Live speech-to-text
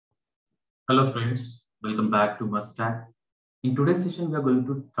Hello friends, welcome back to Mustack. In today's session, we are going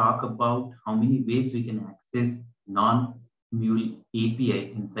to talk about how many ways we can access non-Mule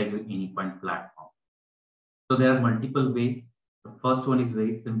API inside your Anypoint platform. So there are multiple ways. The first one is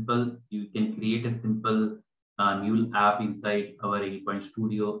very simple. You can create a simple Mule app inside our Anypoint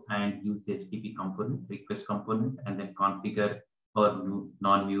Studio and use the HTTP component, request component, and then configure our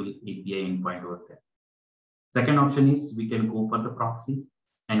non-Mule API endpoint over there. Second option is we can go for the proxy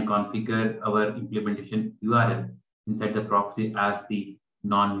and configure our implementation URL inside the proxy as the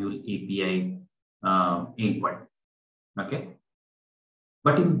non-Mule API endpoint. Okay.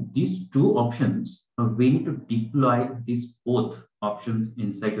 But in these two options, we need to deploy these both options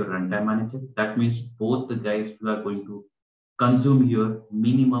inside your runtime manager. That means both the guys who are going to consume your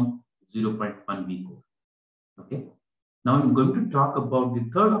minimum 0.1 V code. Okay. Now I'm going to talk about the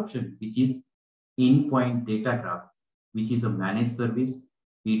third option, which is Anypoint Datagraph, which is a managed service.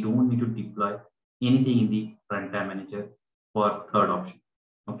 We don't need to deploy anything in the runtime manager for third option.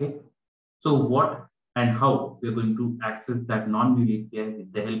 Okay. So what and how we're going to access that non-Mule API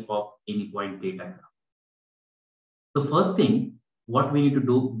with the help of Anypoint Datagraph. The first thing, what we need to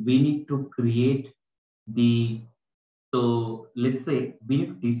do, we need to create the, so let's say we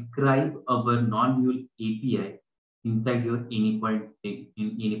need to describe our non-Mule API inside your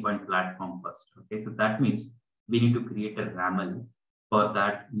Anypoint platform first. Okay, so that means we need to create a YAML for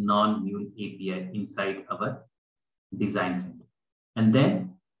that non-Mule API inside our design center, and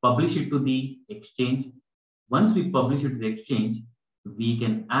then publish it to the exchange. Once we publish it to the exchange, we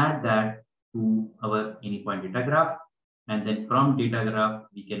can add that to our Anypoint Datagraph, and then from Datagraph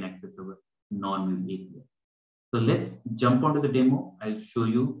we can access our non-Mule API. So let's jump onto the demo. I'll show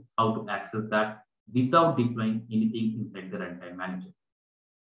you how to access that without deploying anything inside the runtime manager.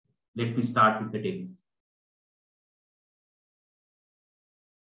 Let me start with the demo.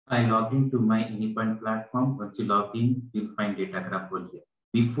 I log into my Anypoint platform. Once you log in, you'll find Datagraph over here.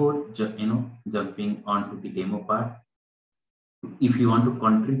 Before jumping onto the demo part, if you want to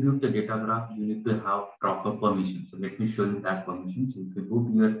contribute the Datagraph, you need to have proper permission. So let me show you that permission. So if you go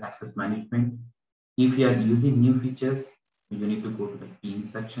to your access management, if you are using new features, you need to go to the team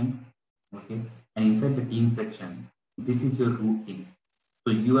section. Okay, and inside the team section, this is your root team.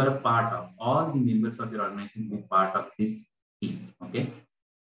 So you are a part of, all the members of your organization will be part of this team. Okay,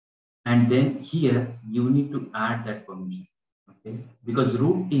 and then here you need to add that permission. Okay, because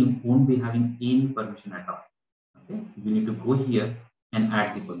root team won't be having any permission at all. Okay, you need to go here and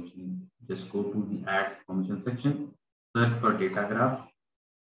add the permission. Just go to the add permission section, search for Datagraph.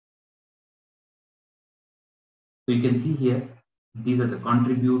 So you can see here, these are the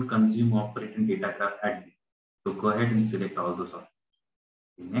contribute, consume, operate, and Datagraph admin. So go ahead and select all those options.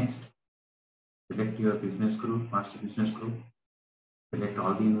 Next, select your business group, master business group, select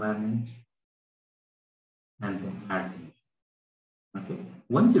all the environments, and then add permission. Okay.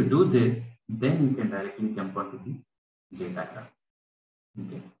 Once you do this, then you can directly jump onto the Datagraph.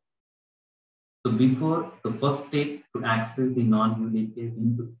 Okay. So before the first step to access the non-Mule API, we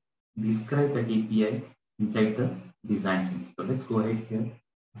need to describe that API inside the design center. So let's go ahead here.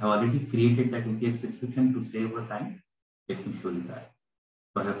 I have already created that API description to save our time. Let me show you that.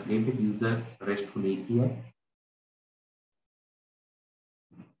 So I have created user RESTful API.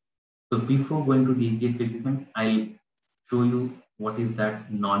 So before going to the API description, I'll show you what is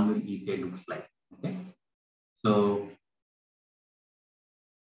that non-Mule API looks like. Okay. So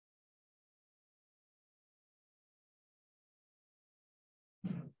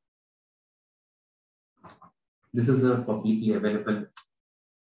this is a publicly available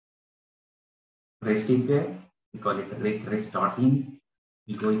REST API. We call it REST.in.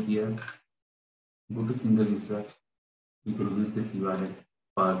 We go here, go to single user. We can use this URL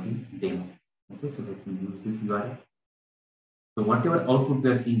for the demo. Okay, so let me use this URL. So whatever output we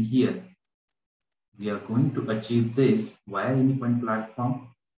are seeing here, we are going to achieve this via Anypoint platform.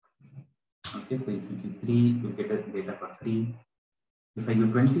 Okay, so if you give 3, you get a data for 3. If I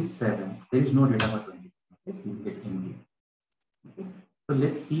give 27, there is no data for 27. Okay, you will get empty. Okay, so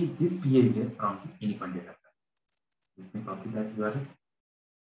let's see this behavior from the Anypoint data. Let me copy that URL.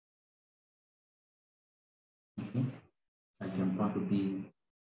 Okay, I jump onto the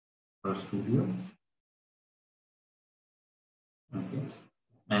first studio. Okay,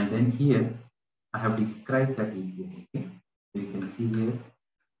 and then here I have described that API. Okay, so you can see here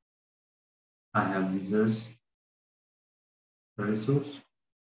I have users resource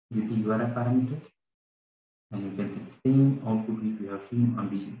with the URL parameter, and you can see the same output which we have seen on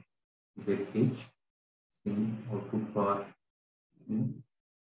the web page. Same output for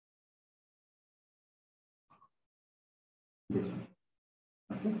this one.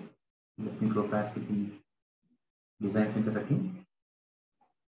 Okay, Let me go back to the design center again.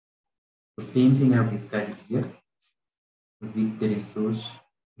 The same thing I have described here with the resource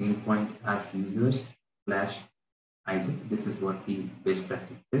endpoint as users /ID. This is what the best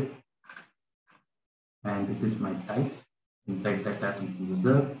practice is. And this is my types. Inside that tab is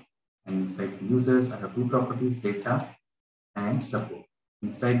user. And inside the users, I have two properties, data and support.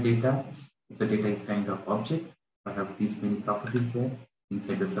 Inside data, if the data is kind of object, I have these many properties there.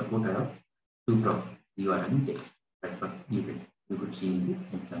 Inside the support, I have two properties, URL and text. That's what you could see in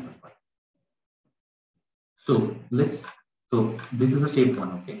the example file. So this is a step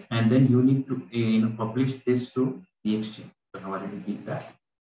one, okay? And then you need to publish this to the exchange. So I already did that.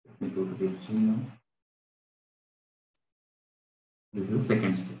 Let me go to the exchange now. This is the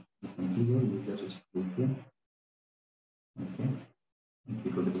second step. You can see here, user is here. Okay. If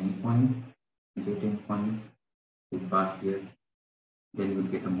you go to the endpoint, data endpoint, we pass here. Then you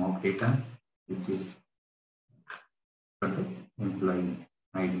will get a mock data, which is for the employee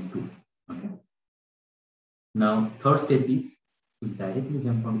ID 2. Okay. Now, third step is to directly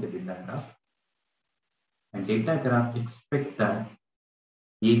jump on the data graph. And data graph expect that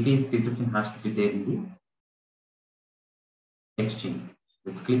the API description has to be there in the exchange.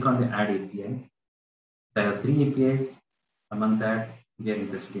 Let's click on the add API. There are 3 APIs. Among that, we are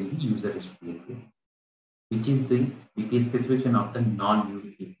interested in the user HTTP API, which is the API specification of the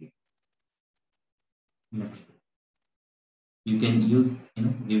non-Mule API. Next, you can use,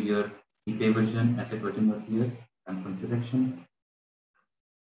 give your API version, asset version over here, and selection.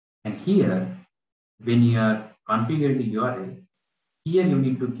 And here, when you are configuring the URL, here you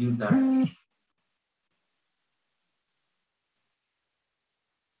need to give that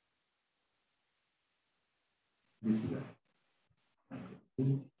this URL.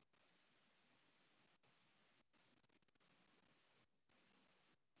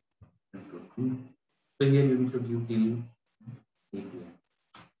 So here you need to give the API.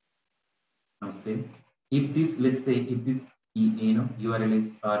 Now say if this, let's say if this URL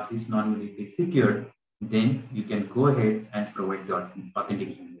is or this non-Mule API is secured, then you can go ahead and provide the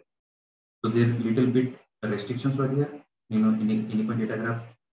authentication here. So there's a little bit restrictions over here. In Anypoint Datagraph,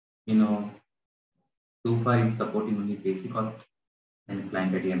 so far it's supporting only basic auth and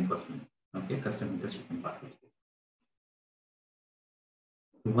client ID enforcement. Okay, custom internship and password.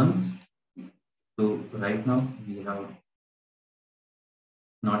 So right now we have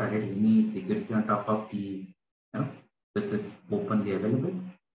not added any security on top of the, this is openly available.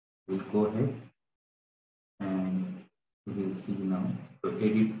 We'll go ahead and we will see now. So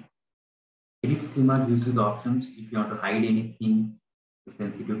edit schema gives you the options if you want to hide anything,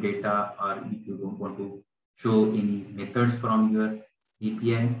 sensitive data, or if you don't want to show any methods from your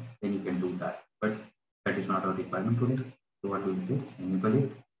API, then you can do that. But that is not our requirement today. So what we will say, enable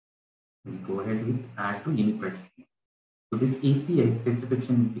it. We'll go ahead with add to unified schema. So this API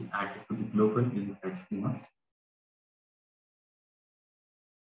specification will be added to the global unified schema.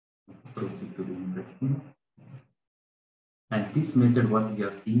 Proceed to the unified schema. And this method, what we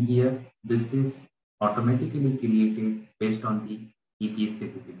are seeing here, this is automatically created based on the API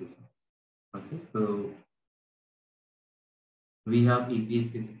specification. Okay, so we have API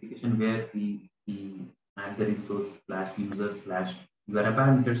specification where we add the resource /user /URL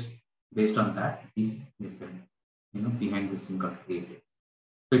parameters. Based on that, this method, behind the scene got created.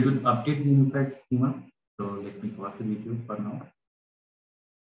 So it will update the unified schema. So let me pause the video for now.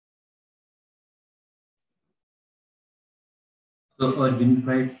 So our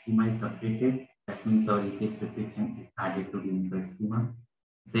unified schema is updated. That means our API specification is added to the unified schema.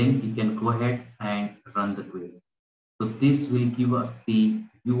 Then we can go ahead and run the query. So this will give us the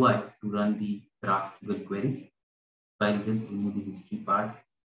UI to run the GraphQL queries. So I'll just remove the history part.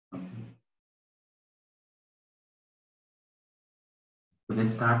 Okay. So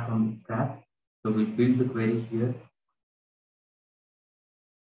let's start from scratch. So we build the query here.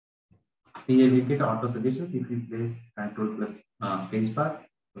 Here we get auto suggestions if you press Control plus spacebar.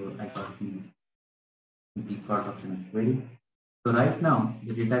 So I got the default option of query. So right now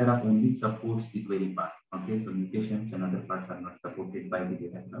the data graph only supports the query part. Okay, so mutations and other parts are not supported by the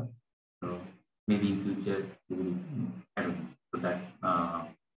data graph. So maybe in future we will, I don't know, so that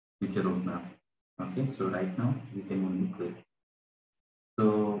future roadmap. Okay, so right now we can only query. So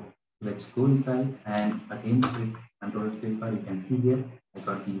let's go inside and again click Control spacebar. You can see here I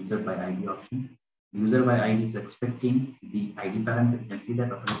got the user by ID option. User by ID is expecting the ID parameter. You can see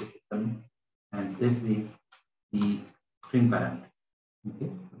that automatic system, and this is the string parameter. Okay,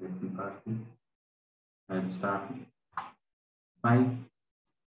 so let me pass this and start 5.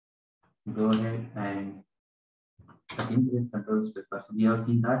 Go ahead and again press Control spacebar. So we have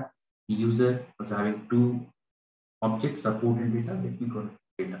seen that user was having two objects, support and data. Let me go to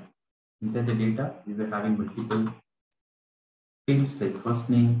data. Inside the data, we were having multiple fields like first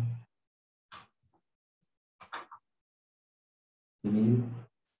name, email,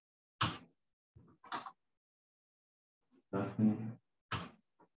 last name,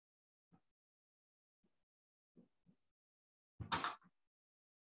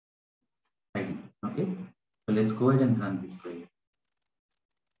 ID. Okay, so let's go ahead and run this query.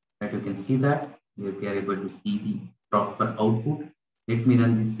 That you can see that we are able to see the proper output. Let me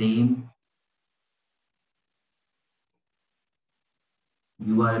run the same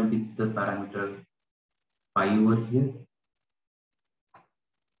URL with the parameter 5 over here.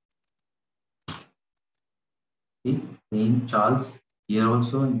 Okay, same Charles here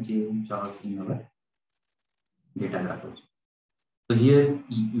also, and same Charles in our data graph also. So here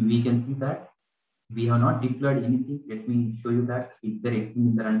we can see that we have not deployed anything. Let me show you that. Is there anything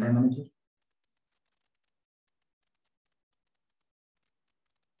in the Runtime Manager?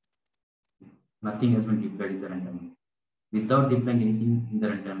 Nothing has been deployed in the Runtime Manager. Without deploying anything in the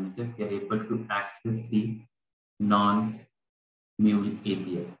Runtime Manager, we are able to access the Non-Mule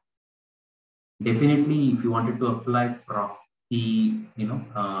API. Definitely, if you wanted to apply proxy,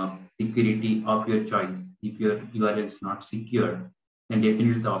 security of your choice, if your URL is not secure, then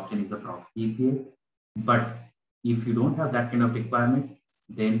definitely the option is a proxy API. But if you don't have that kind of requirement,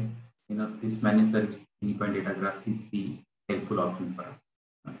 then this managed service Anypoint Datagraph is the helpful option for us.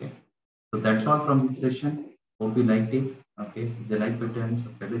 Okay, so that's all from this session. Hope you liked it. Okay, hit the like button,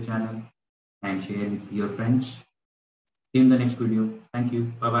 subscribe to the channel, and share with your friends. See you in the next video. Thank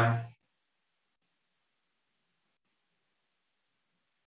you. Bye bye.